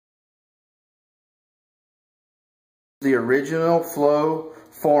The original flow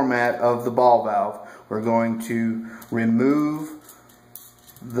format of the ball valve. We're going to remove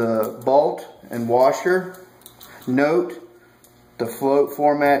the bolt and washer. Note the float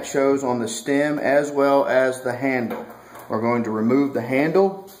format shows on the stem as well as the handle. We're going to remove the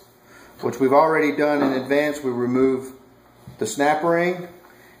handle, which we've already done in advance. We remove the snap ring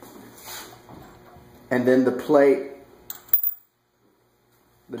and then the plate,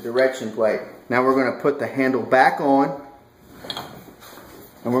 the direction plate. Now we're going to put the handle back on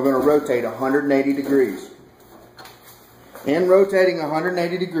and we're going to rotate 180 degrees. In rotating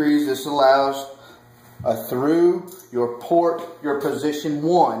 180 degrees, this allows through your port, your position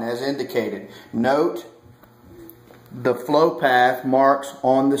 1 as indicated. Note the flow path marks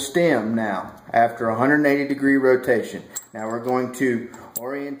on the stem now after 180 degree rotation. Now we're going to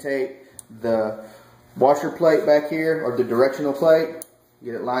orientate the washer plate back here, or the directional plate,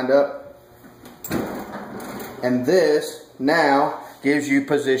 get it lined up, and this now gives you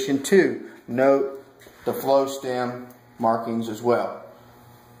position 2. Note the flow stem markings as well.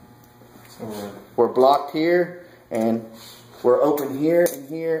 So we're blocked here, and we're open here and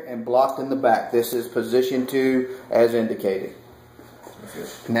here, and blocked in the back. This is position 2 as indicated.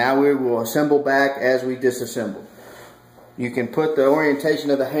 Now we will assemble back as we disassemble. You can put the orientation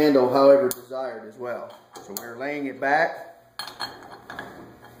of the handle however desired as well. So we're laying it back.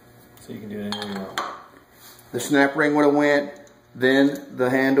 So you can do it anywhere you want. The snap ring would have went, then the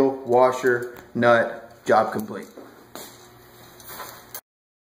handle, washer, nut, job complete.